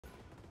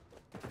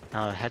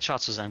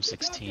Headshots was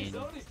M16.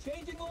 I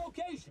think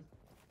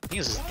it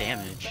was his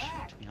damage,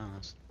 to be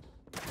honest.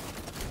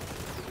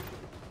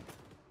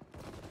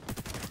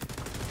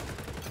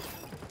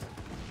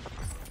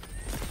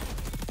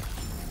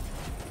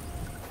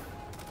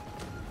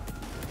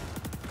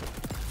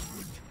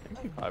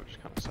 MP5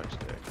 just kind of sucks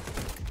dick.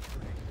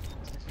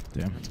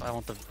 Damn. That's why I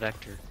want the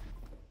Vector.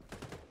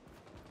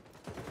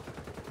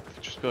 I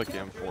just feel like the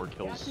M4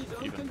 kills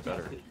even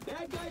better.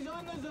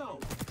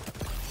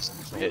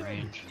 Hit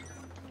range.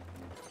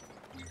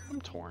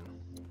 I'm torn.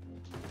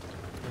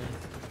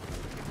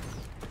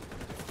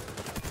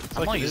 I'm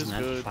like not it using is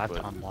that good, 5 but-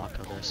 to unlock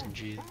other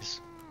SMGs.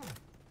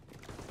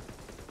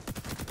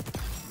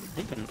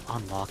 They even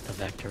unlock the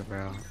Vector,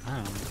 bro. I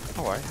don't know.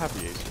 Oh, I have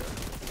the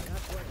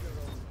ACR.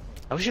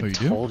 I wish Oh, it you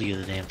do? told you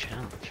the damn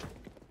challenge.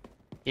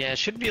 Yeah, it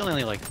should be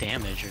only like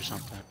damage or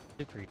something.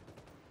 Super.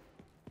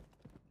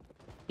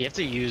 You have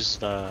to use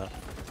that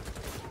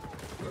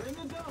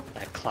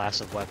class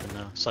of weapon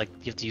though. It's like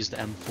you have to use the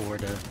M4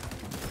 to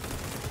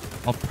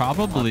I'll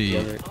probably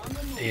unlock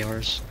the other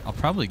ARs. I'll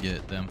probably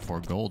get the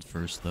M4 gold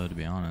first though, to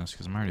be honest,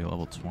 because I'm already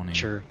level 20.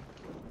 Sure.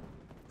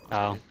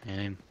 Oh,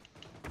 yeah.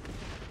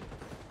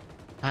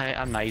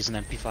 I'm not using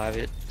MP5.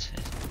 It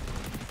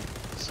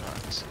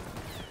sucks.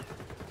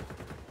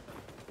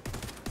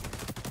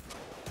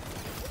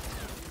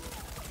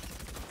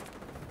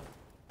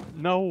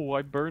 No,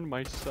 I burned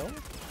myself.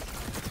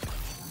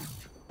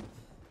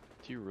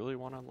 Do you really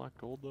want to unlock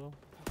gold though?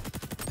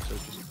 So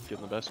just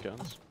getting the best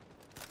guns.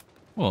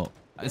 Well,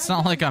 it's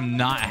not like I'm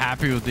not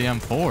happy with the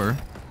M4.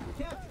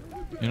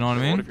 You know what I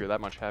What mean? if you're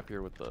that much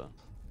happier with the?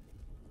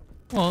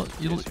 Well,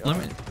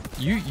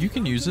 you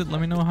can use it.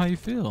 Let me know how you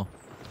feel.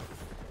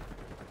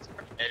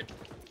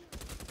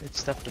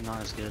 It's definitely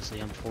not as good as the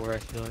M4. I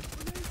feel like.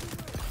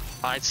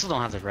 I still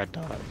don't have the red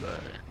dot, but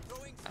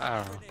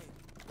I don't know.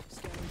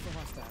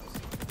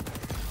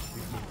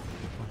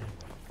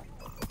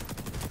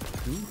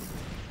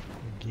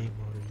 Game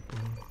mode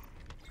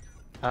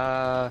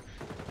are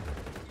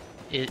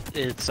you playing?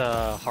 It's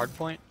hard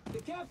point. The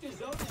capture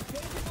zone is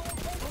changeable.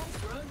 Home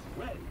front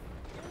ready.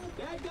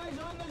 Bad guys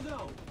on the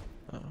zone.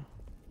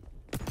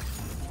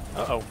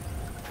 Uh-oh.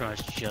 Pretty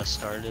much just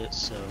started it,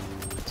 so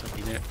it's up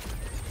in there.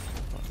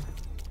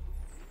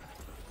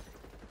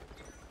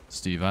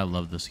 Steve, I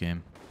love this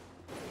game.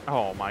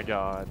 Oh my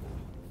god.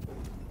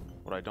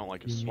 What I don't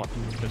like is You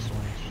swapping the mean pistol.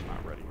 like- It's just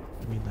not ready.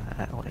 I mean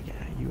that, like,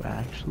 you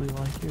actually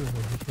like it? Or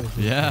because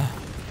Yeah.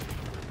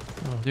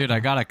 Oh, Dude, I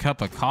got a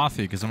cup of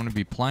coffee because I'm going to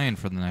be playing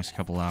for the next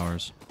couple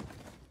hours.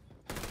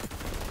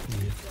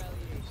 yeah.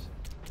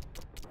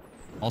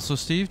 Also,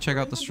 Steve, check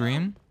out the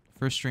stream.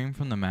 First stream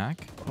from the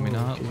Mac. Let me know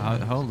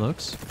how it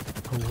looks.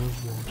 I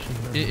love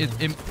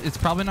watching It's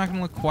probably not going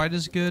to look quite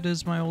as good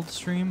as my old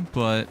stream,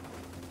 but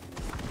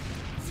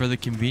for the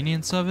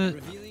convenience of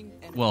it,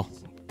 well,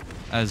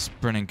 as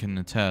Brennan can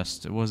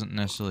attest, it wasn't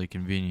necessarily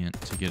convenient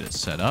to get it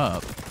set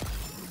up.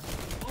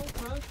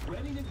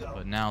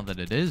 But now that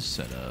it is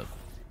set up,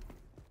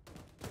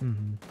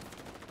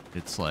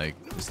 it's like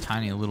this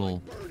tiny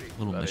little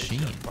That machine.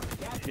 ACR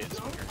fucking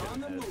hits when you're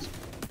hitting heads.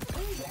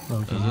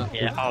 Does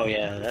it? Yeah. Oh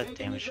yeah, that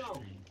damage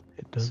thing.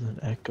 It doesn't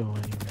echo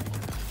anymore.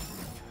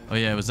 Oh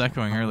yeah, it was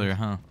echoing earlier,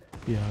 huh?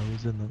 Yeah, I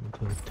was in the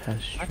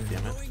test God stream.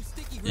 damn it.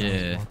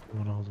 Yeah.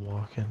 When I was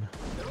walking.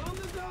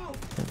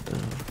 And,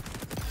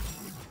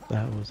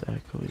 that was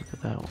echoey,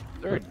 but that one.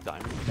 They're a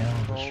diamond Now on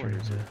the control, or stream,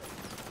 is it-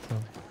 so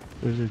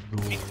there's a You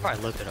goal. can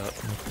probably look it up.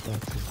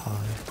 That's as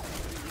high.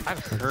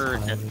 I've That's heard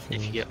high that as it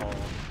if you goes. get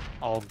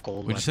all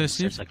gold What'd you say, weapons,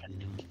 Steve? there's like a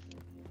new.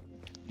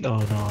 Oh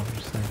no, I'm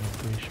just saying, I'm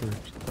pretty sure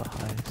it's the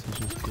highest is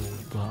just gold,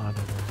 but I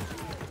don't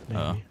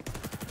know. Maybe.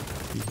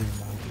 Using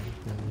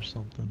model or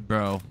something.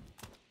 Bro,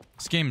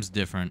 this game's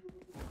different.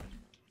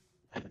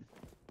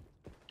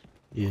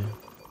 Yeah.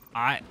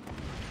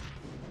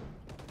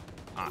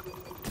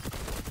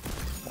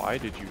 Why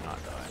did you not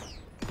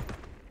die?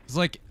 It's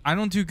like, I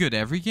don't do good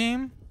every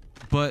game,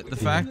 but the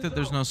fact that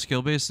there's no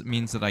skill base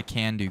means that I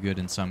can do good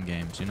in some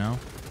games, you know?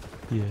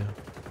 Yeah.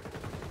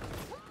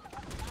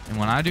 And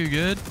when I do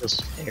good, Feels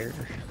fair.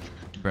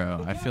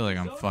 bro, I feel like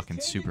I'm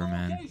fucking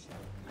Superman.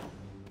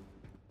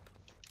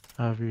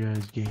 How have your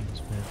guys' games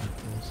been?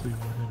 Mostly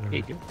winning or? There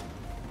you go.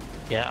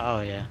 Yeah.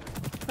 Oh yeah.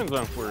 Depends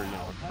on if we're,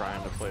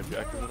 trying to play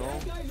objective at all.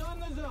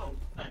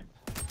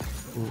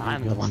 What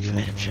I'm the guns one you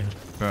playing guys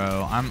objective.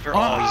 Bro, I'm... We're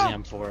all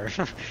using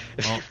M4.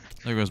 Oh,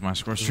 there goes my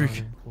score streak.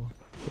 running for?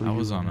 What I are you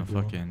was on a running,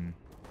 Bill? fucking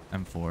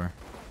M4.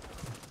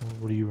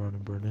 What are you running,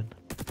 Brennan?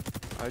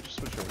 I just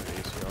switched over to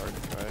ACR to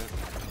try it.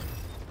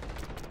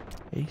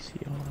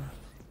 ACR.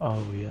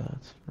 Oh yeah,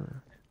 that's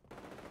for.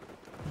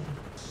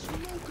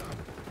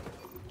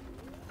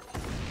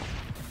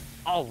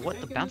 Oh,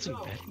 what the bouncing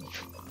bed?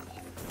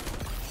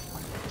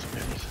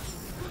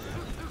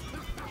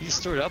 He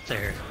just threw it up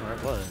there where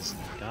it was.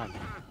 God, man.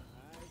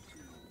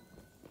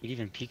 He didn't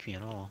even peek me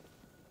at all.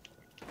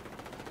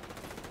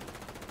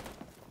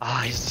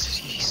 Ah,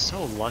 he's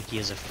so lucky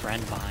as a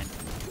friend behind.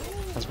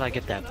 I was about to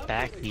get that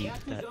back knee,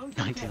 that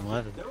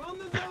 1911.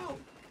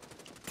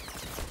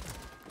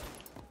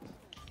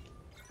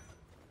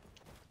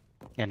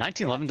 Yeah,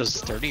 1911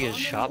 does 30 as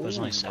shot, but there's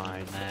only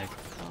 7 in mag.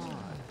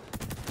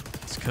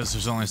 It's because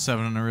there's only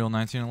 7 in a real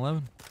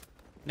 1911.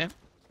 Yeah.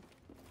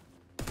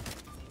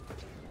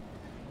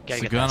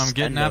 It's the gun I'm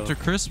getting after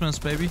Christmas,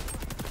 baby.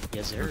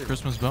 Yes, Or sir.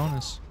 Christmas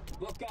bonus.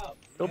 Look out.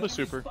 Build the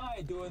super.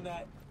 Spy doing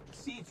that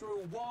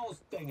see-through walls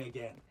thing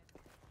again.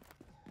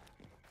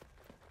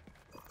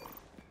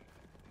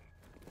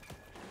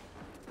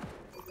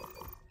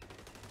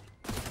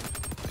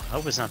 I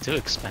hope it's not too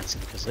expensive,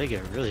 because they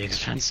get really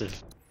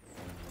expensive.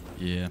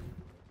 Yeah.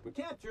 We're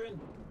capturing.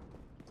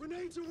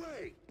 Grenades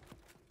away!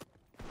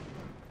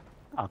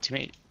 Oh,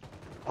 teammate.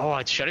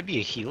 Oh, should I be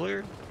a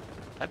healer?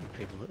 That'd be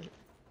pretty lit.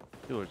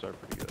 Healers are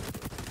pretty good.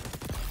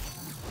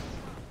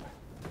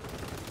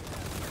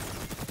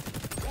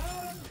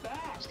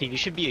 Steve, you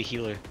should be a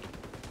healer.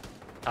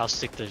 I'll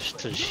stick to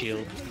the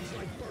shield.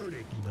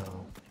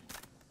 No.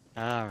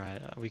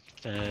 Alright,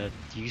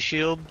 you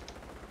shield?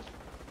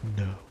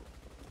 No.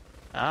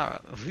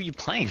 Alright, who are you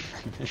playing?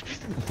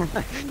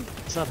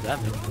 It's not that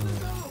big.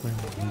 Playing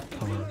weak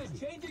card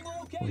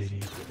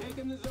lady.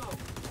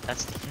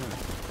 That's the healer.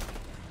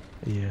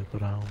 Yeah,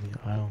 but I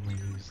only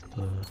use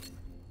the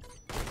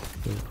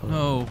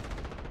No.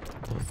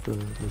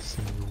 the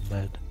single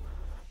med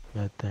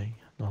thing,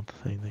 not the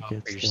thing that Oh,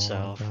 gets for thrown on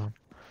yourself. the ground.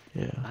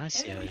 Yeah. I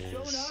see how it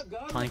is.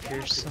 Playing for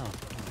yourself.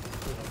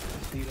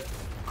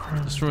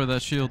 Destroy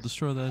that shield.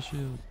 Destroy that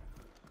shield.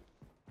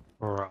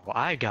 Bro,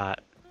 I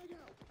got...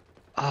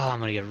 Oh, I'm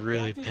gonna get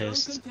really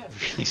pissed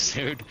really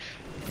soon.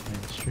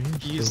 Man, stream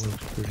Use- still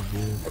looks pretty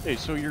good. Okay,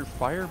 so your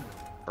fire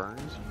burns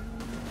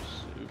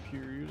you if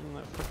you're using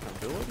that fucking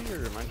ability,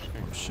 or am I just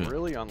getting shit.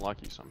 really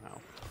unlucky somehow?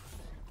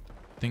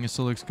 Think it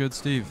still looks good,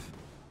 Steve?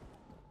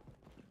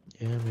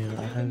 Yeah, man,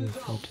 I have it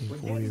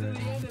 1440 right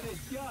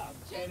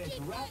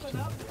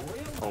now.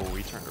 Oh,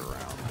 we turned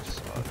around. That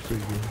sucks. That's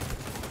pretty good.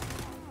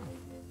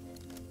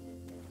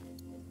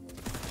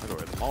 By the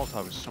way, the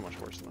Molotov is so much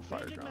worse than the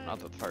fire drone. Not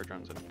that the fire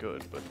drone's any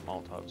good, but the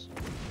Molotov's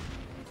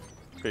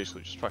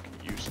basically just fucking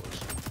useless.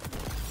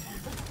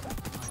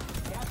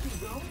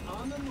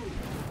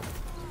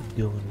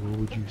 Dylan, what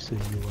would you say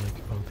you like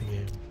about the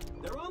game?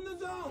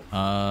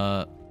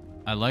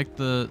 I like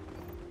the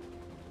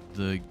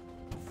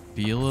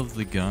feel of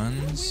the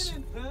guns.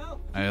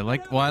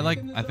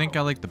 I think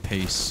I like the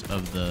pace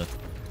of the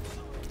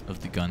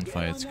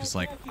gunfights, because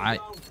like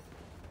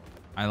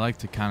I like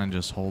to kind of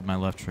just hold my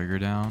left trigger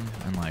down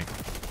and like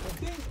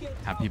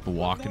have people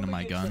walk into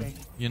my gun,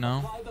 you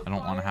know? I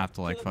don't want to have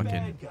to like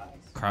fucking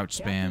crouch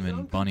spam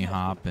and bunny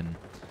hop, and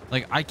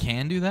like I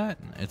can do that,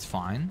 it's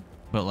fine,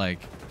 but like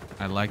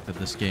I like that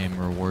this game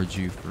rewards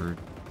you for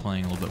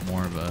playing a little bit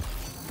more of a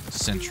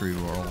sentry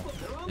role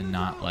and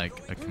not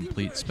like a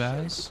complete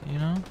spaz, you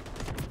know?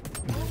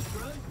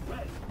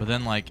 But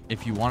then like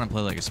if you want to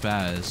play like a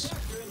spaz,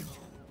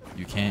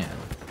 you can,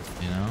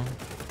 you know?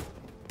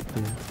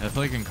 I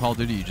feel like in Call of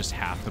Duty you just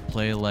have to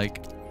play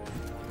like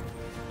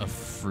a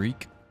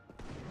freak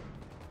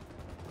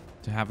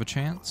to have a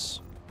chance,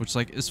 which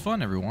like is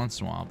fun every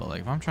once in a while, but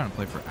like if I'm trying to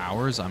play for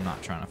hours, I'm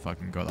not trying to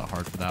fucking go that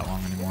hard for that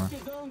long anymore.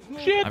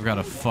 I've got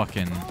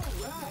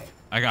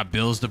I got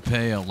bills to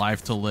pay, a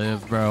life to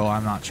live, bro.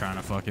 I'm not trying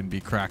to fucking be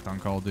cracked on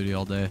Call of Duty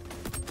all day.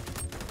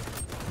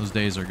 Those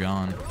days are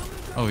gone.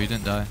 Oh, he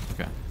didn't die?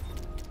 Okay.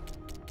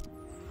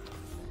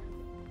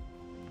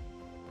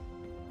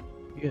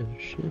 You guys are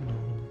shitting on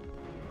him.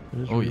 I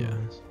just Oh, yeah.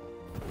 realized.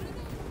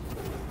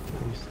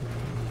 At least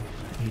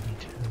they're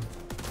 82.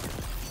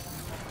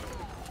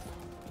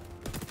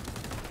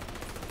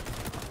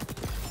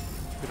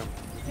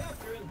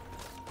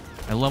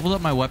 I leveled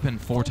up my weapon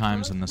 4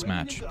 times in this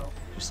match.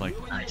 Just like,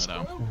 Nice. that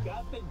out.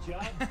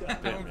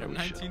 From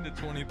 19 to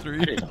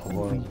 23.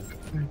 Horrible.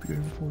 Your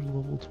M4's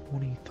level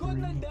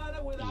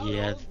 23.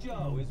 Yeah.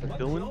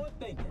 Dylan?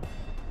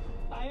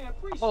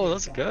 Oh,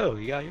 let's go.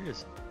 You got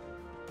yours.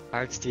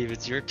 Alright, Steve,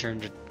 it's your turn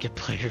to get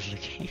player of the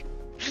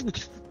game.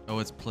 Oh,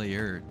 it's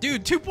player.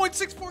 Dude,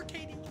 2.64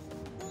 KD.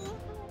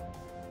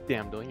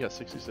 Damn, Dylan, you got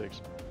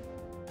 66.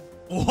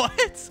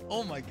 What?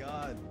 Oh my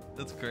god.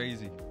 That's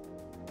crazy.